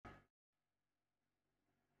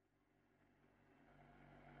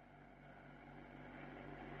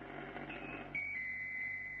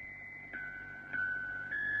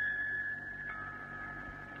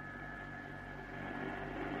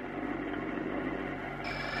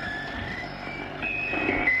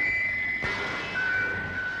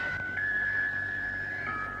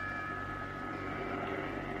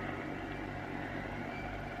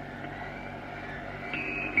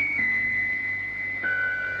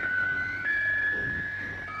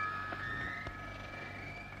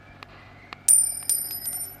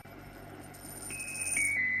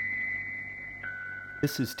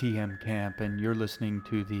This is TM Camp, and you're listening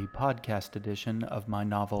to the podcast edition of my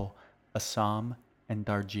novel Assam and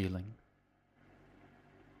Darjeeling.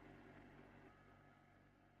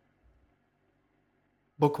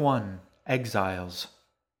 Book 1, Exiles.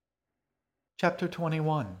 Chapter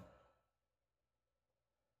 21.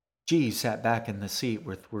 G sat back in the seat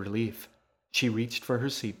with relief. She reached for her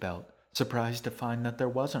seatbelt, surprised to find that there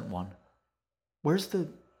wasn't one. Where's the...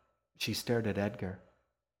 She stared at Edgar.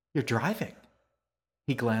 You're driving.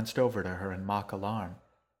 He glanced over to her in mock alarm.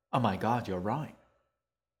 Oh my God, you're right.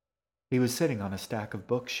 He was sitting on a stack of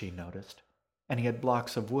books, she noticed, and he had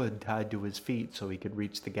blocks of wood tied to his feet so he could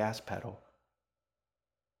reach the gas pedal.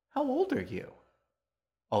 How old are you?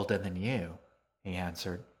 Older than you, he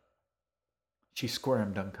answered. She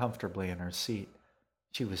squirmed uncomfortably in her seat.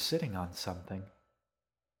 She was sitting on something.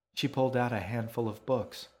 She pulled out a handful of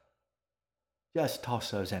books. Just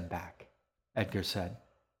toss those in back, Edgar said.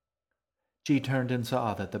 She turned and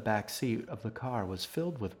saw that the back seat of the car was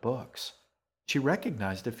filled with books. She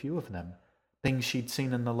recognized a few of them, things she'd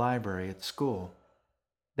seen in the library at school.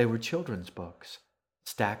 They were children's books,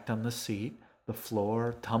 stacked on the seat, the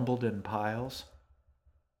floor tumbled in piles.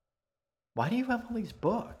 Why do you have all these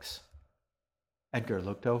books? Edgar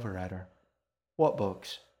looked over at her. What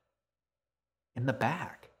books? In the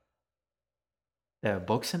back. There are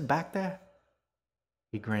books in back there?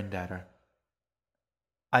 He grinned at her.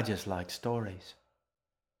 I just like stories.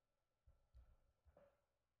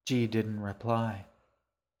 G didn't reply.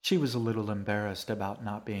 She was a little embarrassed about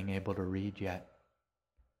not being able to read yet.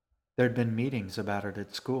 There'd been meetings about it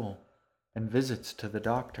at school, and visits to the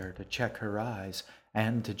doctor to check her eyes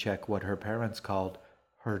and to check what her parents called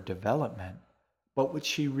her development, but what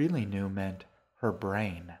she really knew meant her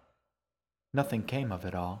brain. Nothing came of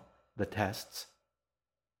it all, the tests.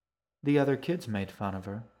 The other kids made fun of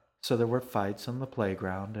her, so there were fights on the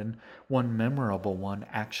playground, and one memorable one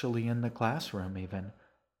actually in the classroom even,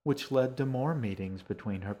 which led to more meetings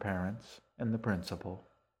between her parents and the principal.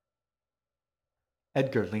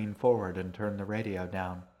 Edgar leaned forward and turned the radio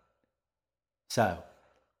down. So,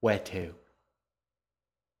 where to?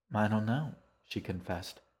 I don't know, she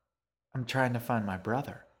confessed. I'm trying to find my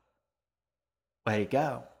brother. Where'd he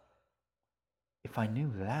go? If I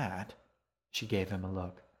knew that, she gave him a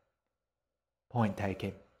look. Point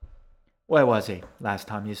taken. Where was he last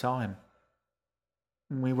time you saw him?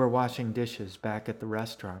 We were washing dishes back at the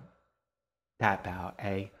restaurant. Tap out,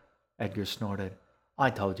 eh? Edgar snorted. I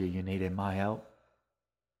told you you needed my help.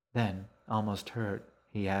 Then, almost hurt,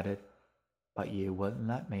 he added, but you wouldn't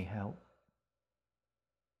let me help.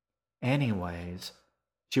 Anyways,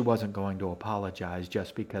 she wasn't going to apologize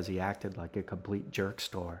just because he acted like a complete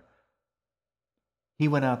jerkstore. He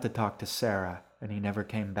went out to talk to Sarah, and he never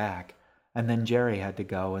came back, and then Jerry had to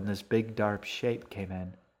go, and this big dark shape came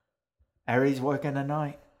in. Harry's working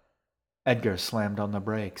tonight. Edgar slammed on the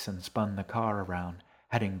brakes and spun the car around,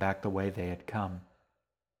 heading back the way they had come.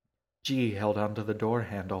 G held onto the door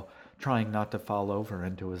handle, trying not to fall over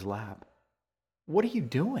into his lap. What are you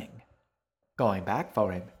doing? Going back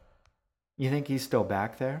for him. You think he's still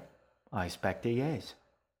back there? I expect he is.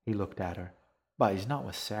 He looked at her. But he's not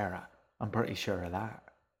with Sarah. I'm pretty sure of that.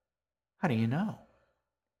 How do you know?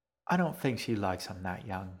 I don't think she likes him that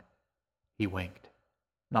young. He winked.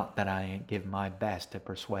 Not that I ain't give my best to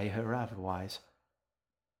persuade her otherwise.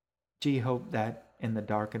 G hoped that, in the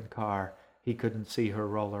darkened car, he couldn't see her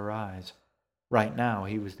roll her eyes. Right now,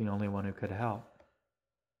 he was the only one who could help.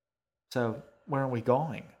 So, where are we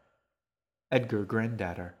going? Edgar grinned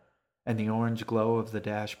at her, and the orange glow of the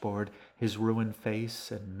dashboard, his ruined face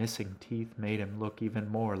and missing teeth made him look even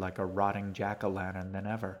more like a rotting jack-o'-lantern than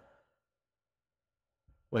ever.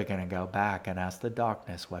 We're gonna go back and ask the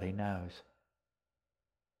darkness what he knows.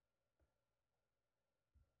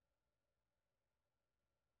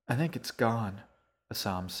 I think it's gone,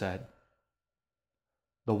 Assam said.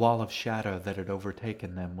 The wall of shadow that had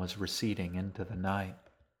overtaken them was receding into the night.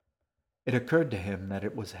 It occurred to him that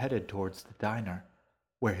it was headed towards the diner,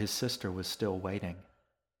 where his sister was still waiting.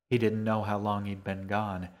 He didn't know how long he'd been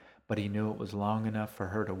gone, but he knew it was long enough for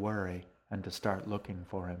her to worry and to start looking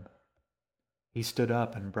for him. He stood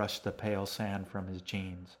up and brushed the pale sand from his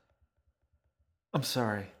jeans. I'm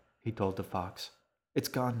sorry, he told the fox. It's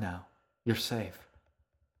gone now. You're safe.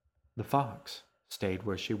 The fox stayed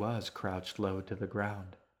where she was, crouched low to the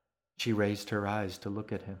ground. She raised her eyes to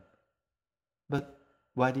look at him. But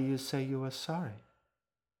why do you say you are sorry?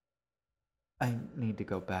 I need to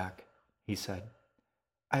go back, he said.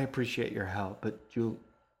 I appreciate your help, but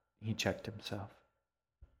He checked himself.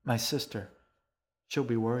 My sister, she'll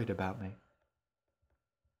be worried about me.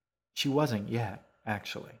 She wasn't yet,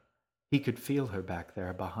 actually. He could feel her back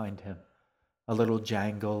there behind him. a little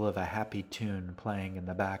jangle of a happy tune playing in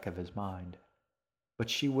the back of his mind. But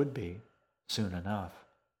she would be, soon enough.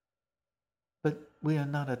 But we are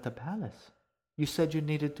not at the palace. You said you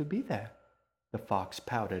needed to be there. The fox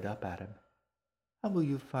pouted up at him. How will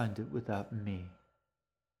you find it without me?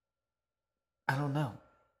 I don't know.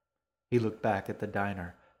 He looked back at the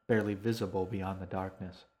diner, barely visible beyond the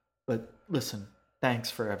darkness. But listen, thanks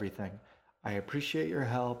for everything. I appreciate your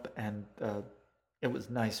help, and it was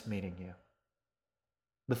nice meeting you.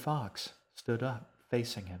 The fox stood up,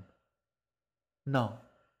 facing him. No.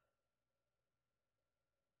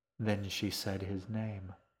 Then she said his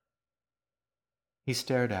name. He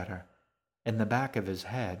stared at her. In the back of his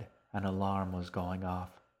head, an alarm was going off.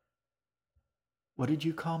 What did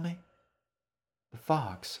you call me? The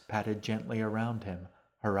fox patted gently around him,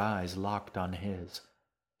 her eyes locked on his.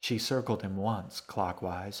 She circled him once,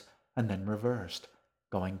 clockwise, and then reversed,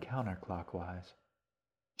 going counterclockwise.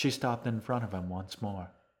 She stopped in front of him once more.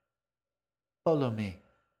 Follow me.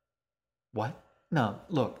 What? No,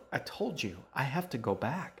 look, I told you, I have to go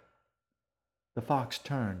back. The fox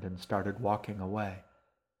turned and started walking away.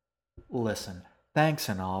 Listen, thanks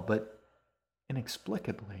and all, but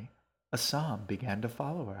inexplicably, Assam began to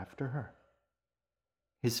follow after her.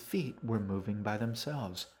 His feet were moving by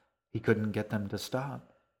themselves. He couldn't get them to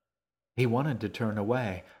stop. He wanted to turn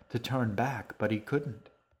away, to turn back, but he couldn't.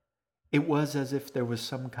 It was as if there was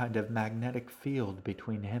some kind of magnetic field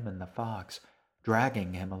between him and the fox,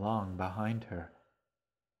 dragging him along behind her.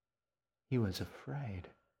 He was afraid.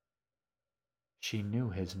 She knew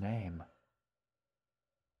his name.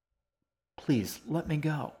 Please, let me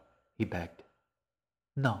go, he begged.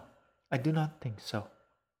 No, I do not think so.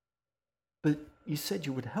 But you said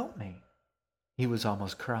you would help me. He was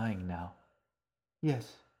almost crying now.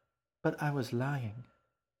 Yes, but I was lying.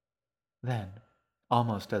 Then,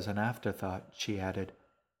 almost as an afterthought, she added,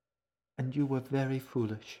 and you were very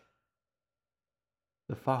foolish.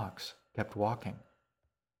 The fox kept walking.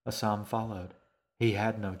 Assam followed. He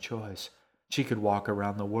had no choice. She could walk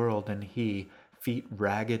around the world, and he, feet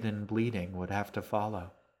ragged and bleeding, would have to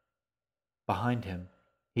follow. Behind him,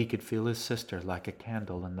 he could feel his sister like a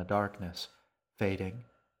candle in the darkness, fading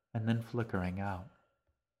and then flickering out.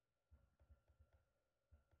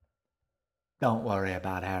 Don't worry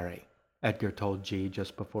about Harry, Edgar told G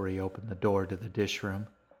just before he opened the door to the dish room.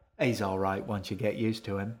 He's all right once you get used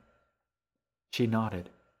to him. She nodded.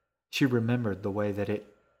 She remembered the way that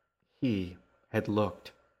he had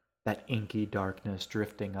looked, that inky darkness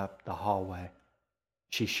drifting up the hallway.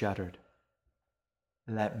 She shuddered.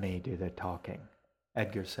 Let me do the talking,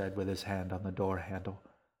 Edgar said with his hand on the door handle.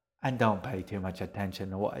 And don't pay too much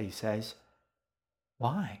attention to what he says.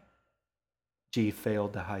 Why? G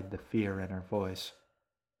failed to hide the fear in her voice.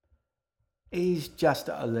 He's just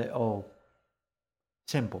a little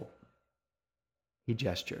simple. He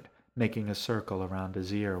gestured, making a circle around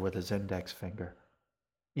his ear with his index finger.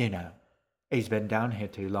 You know, he's been down here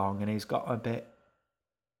too long and he's got a bit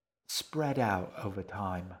spread out over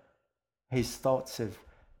time. His thoughts have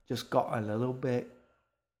just got a little bit...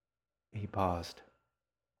 He paused.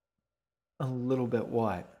 A little bit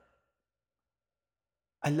what?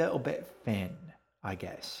 A little bit thin, I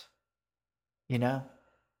guess. You know?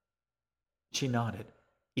 She nodded,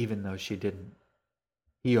 even though she didn't.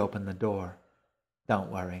 He opened the door.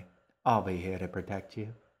 Don't worry, I'll be here to protect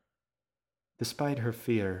you. Despite her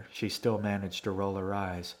fear, she still managed to roll her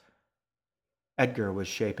eyes. Edgar was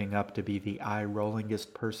shaping up to be the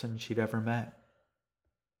eye-rollingest person she'd ever met.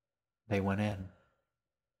 They went in.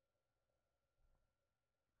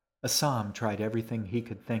 Assam tried everything he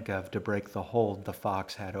could think of to break the hold the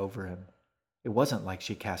fox had over him. It wasn't like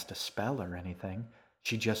she cast a spell or anything.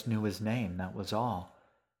 She just knew his name, that was all.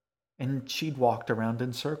 And she'd walked around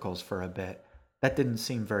in circles for a bit. That didn't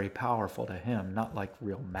seem very powerful to him, not like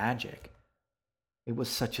real magic. It was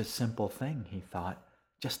such a simple thing, he thought.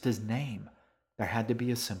 Just his name. There had to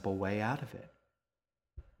be a simple way out of it.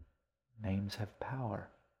 Names have power,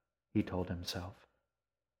 he told himself.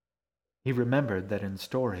 He remembered that in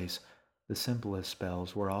stories, the simplest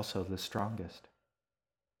spells were also the strongest.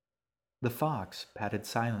 The fox padded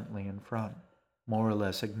silently in front, more or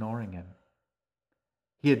less ignoring him.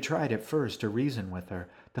 He had tried at first to reason with her,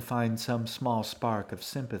 to find some small spark of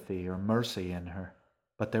sympathy or mercy in her,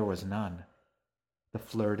 but there was none. The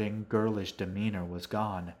flirting, girlish demeanor was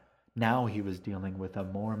gone. Now he was dealing with a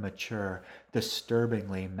more mature,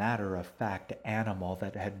 disturbingly matter-of-fact animal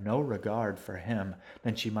that had no regard for him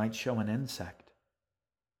than she might show an insect,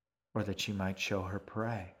 or that she might show her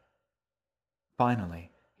prey.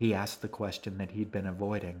 Finally, he asked the question that he'd been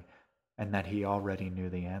avoiding, and that he already knew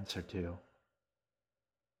the answer to.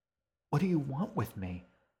 What do you want with me?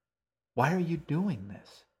 Why are you doing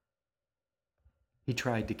this? He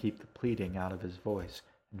tried to keep the pleading out of his voice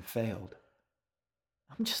and failed.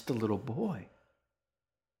 I'm just a little boy.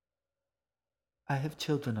 I have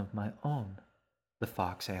children of my own, the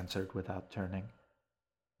fox answered without turning,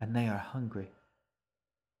 and they are hungry.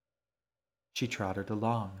 She trotted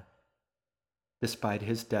along. Despite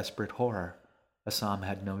his desperate horror, Assam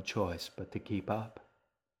had no choice but to keep up.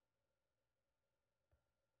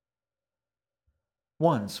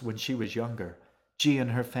 Once, when she was younger, G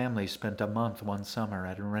and her family spent a month one summer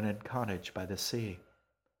at a rented cottage by the sea.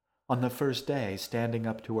 On the first day, standing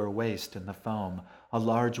up to her waist in the foam, a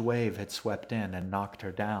large wave had swept in and knocked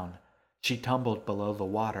her down. She tumbled below the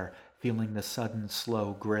water, feeling the sudden,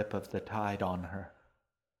 slow grip of the tide on her.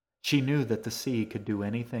 She knew that the sea could do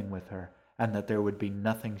anything with her, and that there would be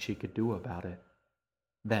nothing she could do about it.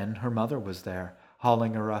 Then her mother was there,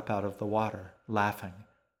 hauling her up out of the water, laughing.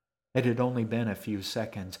 It had only been a few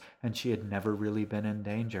seconds, and she had never really been in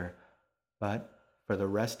danger. But for the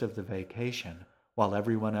rest of the vacation, while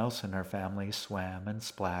everyone else in her family swam and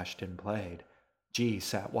splashed and played, G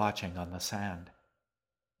sat watching on the sand.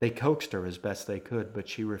 They coaxed her as best they could, but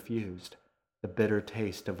she refused, the bitter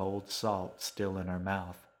taste of old salt still in her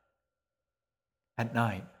mouth. At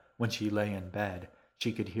night, when she lay in bed,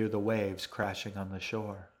 she could hear the waves crashing on the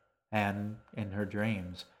shore, and, in her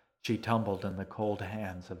dreams, she tumbled in the cold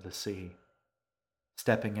hands of the sea.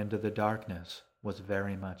 Stepping into the darkness was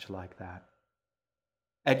very much like that.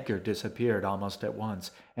 Edgar disappeared almost at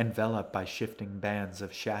once, enveloped by shifting bands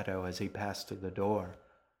of shadow as he passed through the door.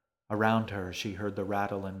 Around her, she heard the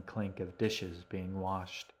rattle and clink of dishes being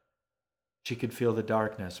washed. She could feel the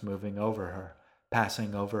darkness moving over her,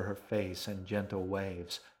 passing over her face in gentle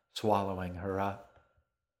waves, swallowing her up.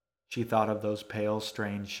 She thought of those pale,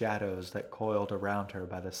 strange shadows that coiled around her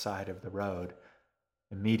by the side of the road.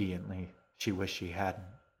 Immediately, she wished she hadn't.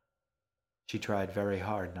 She tried very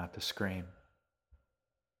hard not to scream.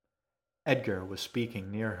 Edgar was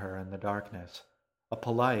speaking near her in the darkness, a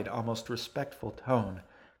polite, almost respectful tone,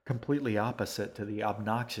 completely opposite to the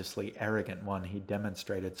obnoxiously arrogant one he'd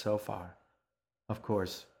demonstrated so far. Of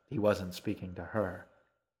course, he wasn't speaking to her.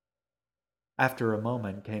 After a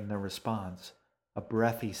moment came the response, a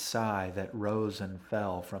breathy sigh that rose and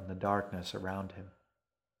fell from the darkness around him.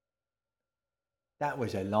 That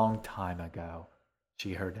was a long time ago,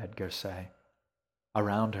 she heard Edgar say.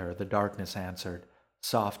 Around her, the darkness answered,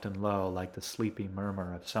 soft and low like the sleepy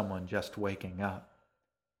murmur of someone just waking up.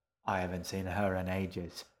 I haven't seen her in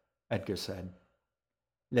ages, Edgar said.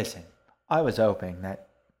 Listen, I was hoping that...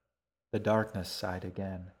 The darkness sighed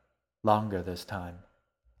again, longer this time.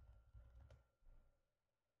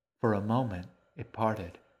 For a moment, it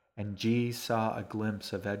parted, and G saw a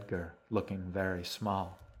glimpse of Edgar, looking very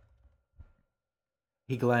small.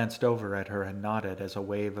 He glanced over at her and nodded as a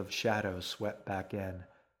wave of shadows swept back in,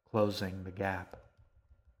 closing the gap.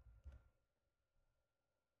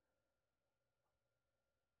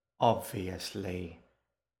 Obviously.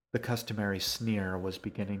 The customary sneer was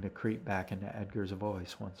beginning to creep back into Edgar's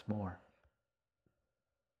voice once more.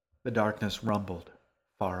 The darkness rumbled,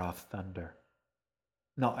 far-off thunder.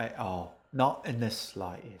 Not at all, not in the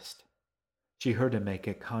slightest. She heard him make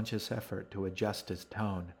a conscious effort to adjust his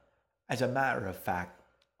tone. As a matter of fact,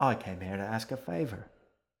 I came here to ask a favor.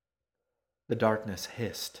 The darkness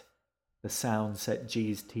hissed. The sound set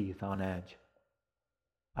G's teeth on edge.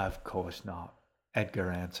 Of course not,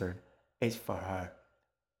 Edgar answered. It's for her.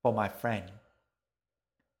 For my friend.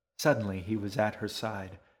 Suddenly he was at her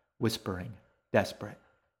side, whispering, desperate.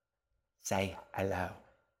 Say hello.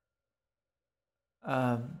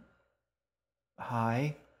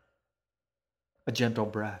 Hi? A gentle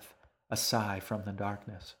breath, a sigh from the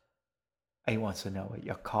darkness. He wants to know what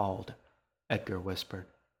you're called, Edgar whispered.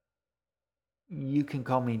 You can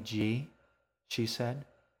call me G, she said.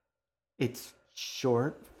 It's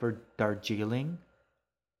short for Darjeeling.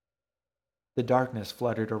 The darkness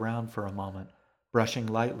fluttered around for a moment, brushing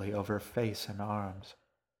lightly over face and arms.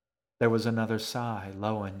 There was another sigh,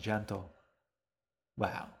 low and gentle.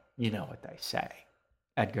 Well, you know what they say,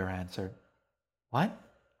 Edgar answered. What?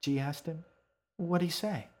 G asked him. What'd he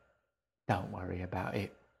say? Don't worry about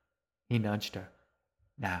it. He nudged her.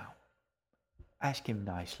 Now, ask him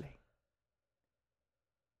nicely.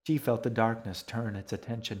 She felt the darkness turn its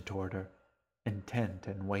attention toward her, intent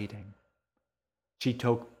and waiting. She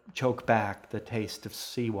choked back the taste of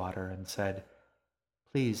seawater and said,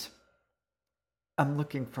 Please, I'm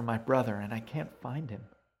looking for my brother and I can't find him.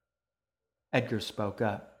 Edgar spoke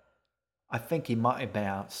up. I think he might have been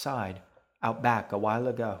outside, out back a while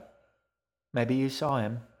ago. Maybe you saw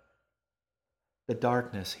him. The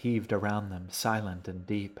darkness heaved around them, silent and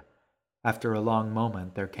deep. After a long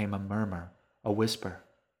moment, there came a murmur, a whisper.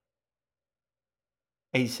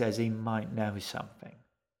 He says he might know something,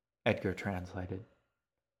 Edgar translated.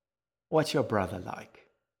 What's your brother like?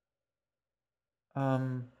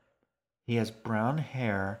 Um, he has brown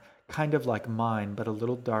hair, kind of like mine, but a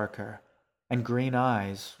little darker, and green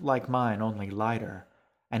eyes, like mine, only lighter,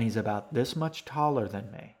 and he's about this much taller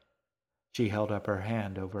than me. She held up her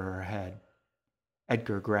hand over her head.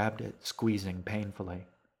 Edgar grabbed it, squeezing painfully.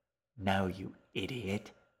 No, you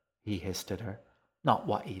idiot, he hissed at her. Not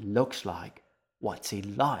what he looks like. What's he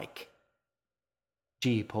like?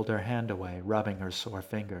 G pulled her hand away, rubbing her sore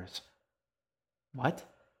fingers. What?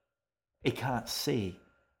 He can't see.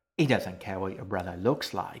 He doesn't care what your brother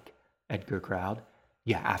looks like, Edgar growled.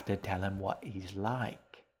 You have to tell him what he's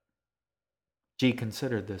like. G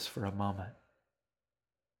considered this for a moment.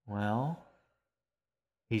 Well,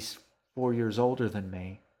 he's 4 years older than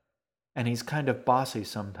me, and he's kind of bossy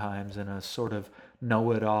sometimes and a sort of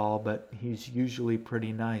know-it-all, but he's usually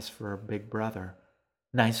pretty nice for a big brother.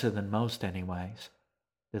 Nicer than most, anyways.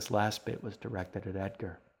 This last bit was directed at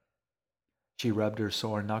Edgar. She rubbed her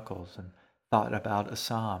sore knuckles and thought about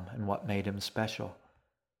Assam and what made him special.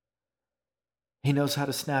 He knows how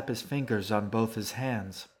to snap his fingers on both his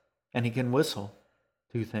hands, and he can whistle,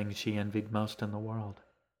 two things she envied most in the world.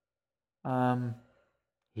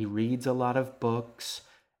 He reads a lot of books,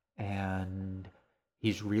 and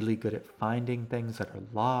he's really good at finding things that are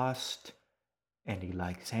lost, and he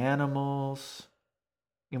likes animals.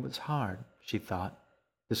 It was hard, she thought,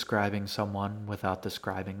 describing someone without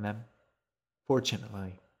describing them.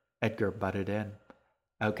 Fortunately, Edgar butted in.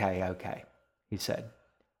 Okay, he said.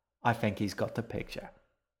 I think he's got the picture.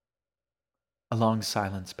 A long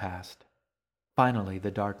silence passed. Finally,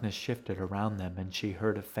 the darkness shifted around them and she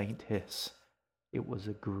heard a faint hiss. It was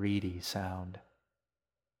a greedy sound.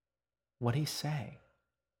 What'd he say?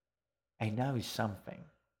 I know something,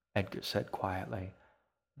 Edgar said quietly.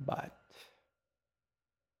 But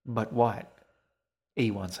what?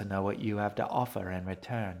 He wants to know what you have to offer in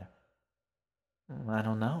return. I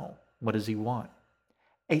don't know. What does he want?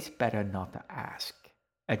 It's better not to ask,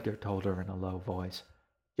 Edgar told her in a low voice.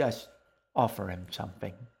 Just offer him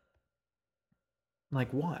something.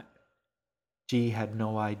 Like what? G had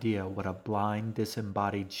no idea what a blind,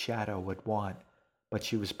 disembodied shadow would want, but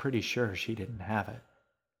she was pretty sure she didn't have it.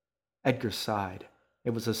 Edgar sighed.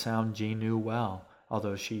 It was a sound G knew well,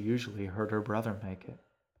 although she usually heard her brother make it.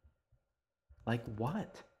 Like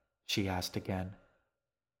what? She asked again.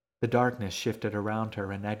 The darkness shifted around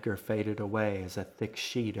her and Edgar faded away as a thick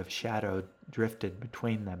sheet of shadow drifted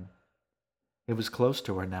between them. It was close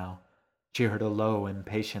to her now. She heard a low,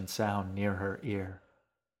 impatient sound near her ear.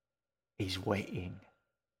 He's waiting.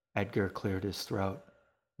 Edgar cleared his throat,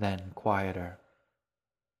 then quieter.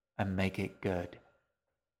 And make it good.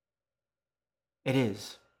 It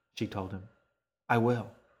is, she told him. I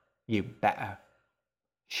will. You better.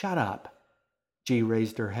 Shut up. G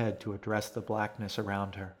raised her head to address the blackness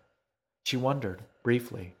around her. She wondered,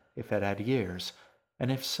 briefly, if it had ears,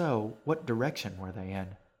 and if so, what direction were they in?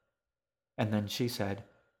 And then she said,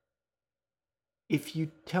 If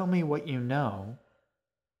you tell me what you know,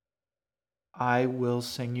 I will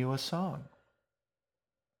sing you a song.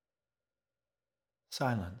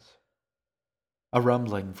 Silence. A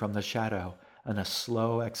rumbling from the shadow and a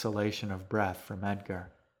slow exhalation of breath from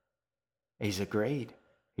Edgar. He's agreed,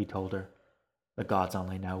 he told her. The gods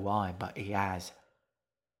only know why, but he has.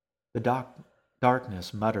 The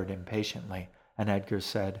darkness muttered impatiently, and Edgar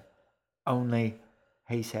said, Only,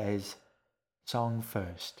 he says, song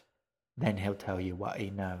first, then he'll tell you what he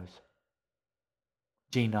knows.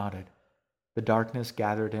 G nodded. The darkness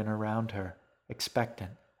gathered in around her,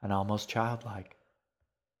 expectant and almost childlike.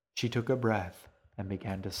 She took a breath and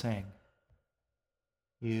began to sing.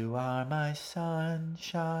 You are my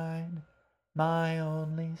sunshine, my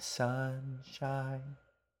only sunshine.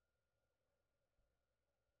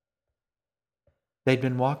 They'd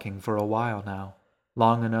been walking for a while now,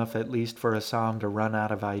 long enough at least for Assam to run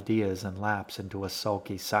out of ideas and lapse into a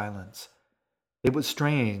sulky silence. It was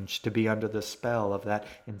strange to be under the spell of that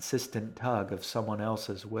insistent tug of someone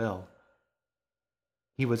else's will.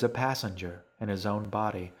 He was a passenger in his own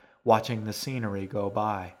body, watching the scenery go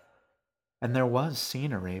by. And there was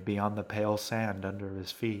scenery beyond the pale sand under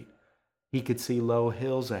his feet. He could see low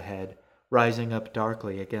hills ahead, rising up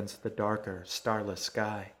darkly against the darker, starless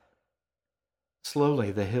sky.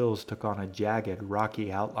 Slowly the hills took on a jagged,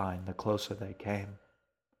 rocky outline the closer they came.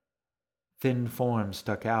 Thin forms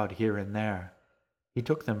stuck out here and there. He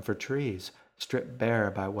took them for trees, stripped bare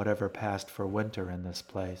by whatever passed for winter in this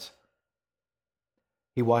place.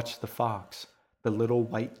 He watched the fox, the little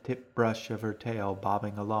white-tipped brush of her tail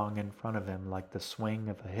bobbing along in front of him like the swing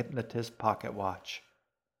of a hypnotist's pocket watch.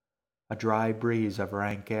 A dry breeze of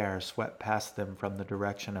rank air swept past them from the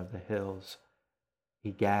direction of the hills.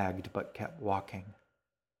 He gagged but kept walking.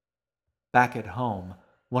 Back at home,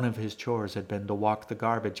 one of his chores had been to walk the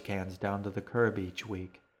garbage cans down to the curb each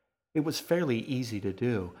week. It was fairly easy to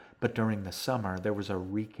do, but during the summer there was a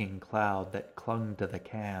reeking cloud that clung to the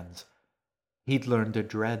cans. He'd learned to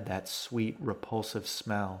dread that sweet, repulsive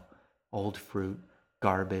smell. Old fruit,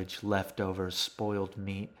 garbage, leftovers, spoiled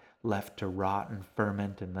meat, left to rot and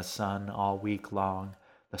ferment in the sun all week long,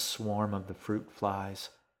 the swarm of the fruit flies.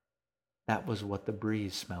 That was what the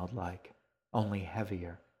breeze smelled like, only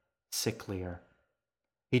heavier, sicklier.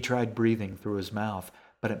 He tried breathing through his mouth,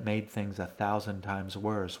 but it made things 1,000 times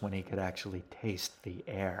worse when he could actually taste the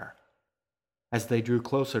air. As they drew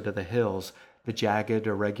closer to the hills, the jagged,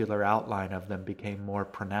 irregular outline of them became more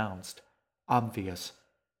pronounced, obvious.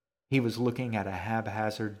 He was looking at a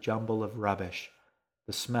haphazard jumble of rubbish.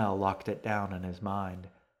 The smell locked it down in his mind.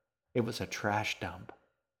 It was a trash dump.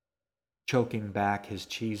 Choking back his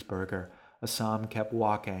cheeseburger, Assam kept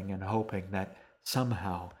walking and hoping that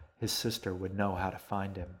somehow his sister would know how to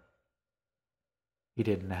find him. He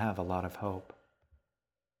didn't have a lot of hope.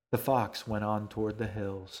 The fox went on toward the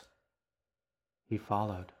hills. He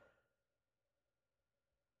followed.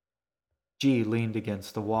 G leaned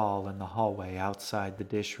against the wall in the hallway outside the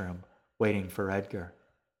dish room, waiting for Edgar.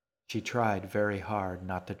 She tried very hard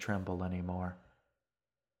not to tremble anymore.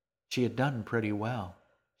 She had done pretty well.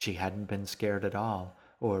 She hadn't been scared at all,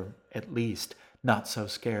 or at least not so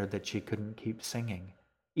scared that she couldn't keep singing,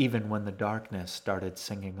 even when the darkness started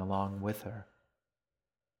singing along with her.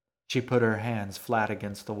 She put her hands flat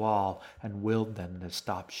against the wall and willed them to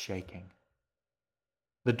stop shaking.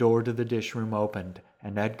 The door to the dish room opened,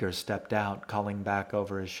 and Edgar stepped out, calling back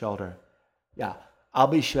over his shoulder, "Yeah, I'll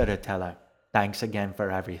be sure to tell her. Thanks again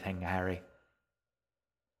for everything, Harry."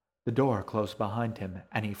 The door closed behind him,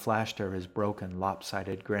 and he flashed her his broken,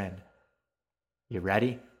 lopsided grin. "You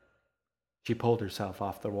ready?" She pulled herself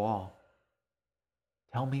off the wall.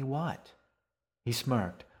 "Tell me what?" He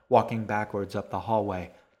smirked, walking backwards up the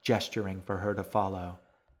hallway, gesturing for her to follow.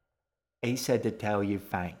 "He said to tell you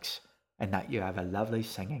thanks, and that you have a lovely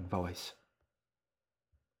singing voice."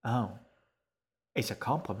 "Oh, it's a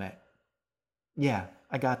compliment." "Yeah,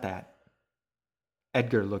 I got that."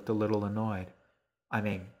 Edgar looked a little annoyed. "I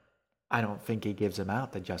mean, I don't think he gives them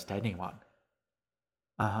out to just anyone."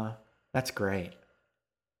 "Uh-huh, that's great."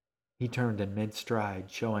 He turned in mid-stride,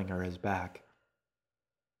 showing her his back.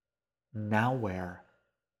 "Now where?"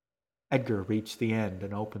 Edgar reached the end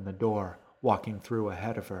and opened the door, walking through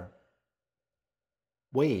ahead of her.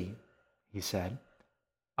 "We," he said,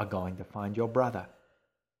 "are going to find your brother."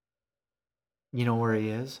 "You know where he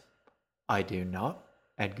is?" "I do not,"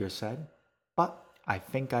 Edgar said, "but I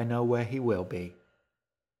think I know where he will be."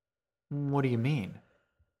 "What do you mean?"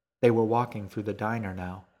 They were walking through the diner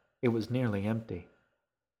now. It was nearly empty.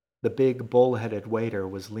 The big, bull-headed waiter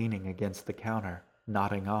was leaning against the counter,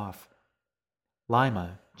 nodding off.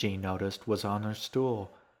 Lima, Jean noticed, was on her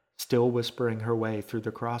stool, still whispering her way through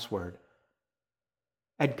the crossword.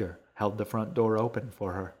 Edgar held the front door open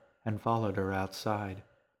for her and followed her outside.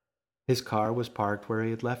 His car was parked where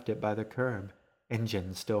he had left it by the curb,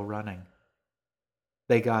 engine still running.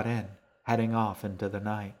 They got in, heading off into the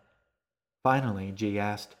night. Finally, G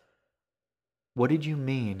asked, "What did you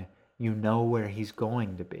mean, you know where he's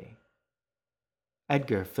going to be?"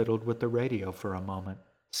 Edgar fiddled with the radio for a moment,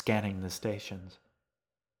 scanning the stations.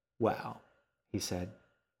 "Well," he said,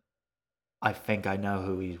 "I think I know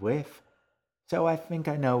who he's with, so I think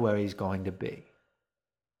I know where he's going to be."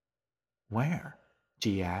 "Where?"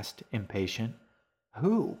 G asked, impatient.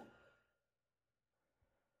 "Who?"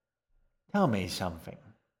 "Tell me something,"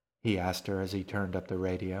 he asked her as he turned up the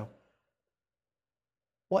radio.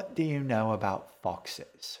 "What do you know about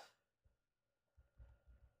foxes?"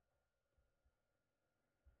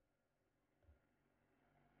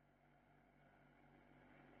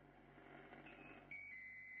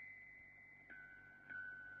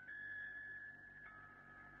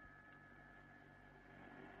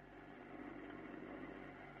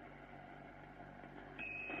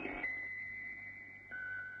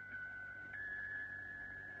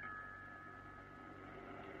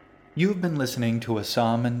 You have been listening to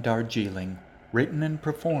Assam and Darjeeling, written and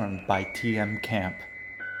performed by T.M. Camp.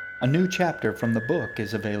 A new chapter from the book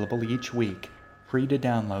is available each week, free to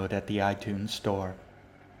download at the iTunes Store.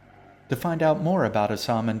 To find out more about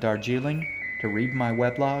Assam and Darjeeling, to read my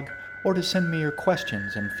weblog, or to send me your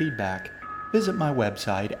questions and feedback, visit my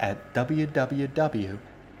website at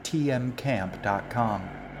www.tmcamp.com.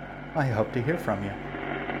 I hope to hear from you.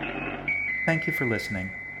 Thank you for listening.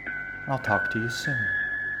 I'll talk to you soon.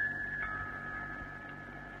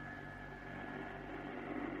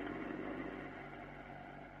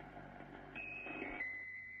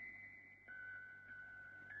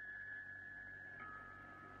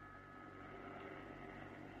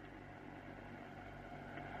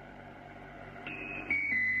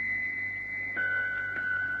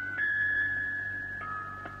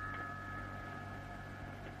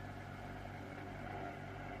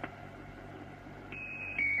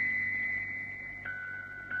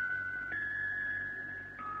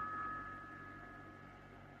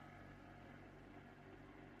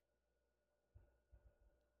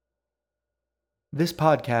 This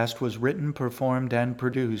podcast was written, performed, and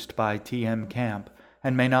produced by T.M. Camp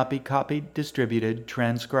and may not be copied, distributed,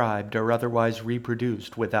 transcribed, or otherwise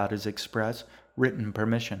reproduced without his express written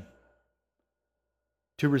permission.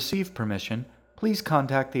 To receive permission, please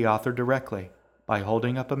contact the author directly by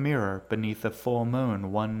holding up a mirror beneath a full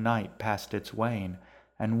moon one night past its wane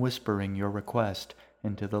and whispering your request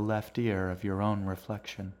into the left ear of your own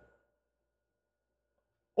reflection.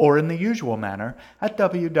 Or in the usual manner at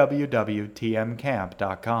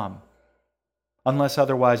www.tmcamp.com. Unless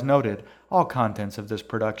otherwise noted, all contents of this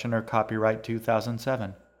production are copyright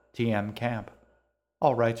 2007, TM Camp.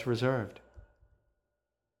 All rights reserved.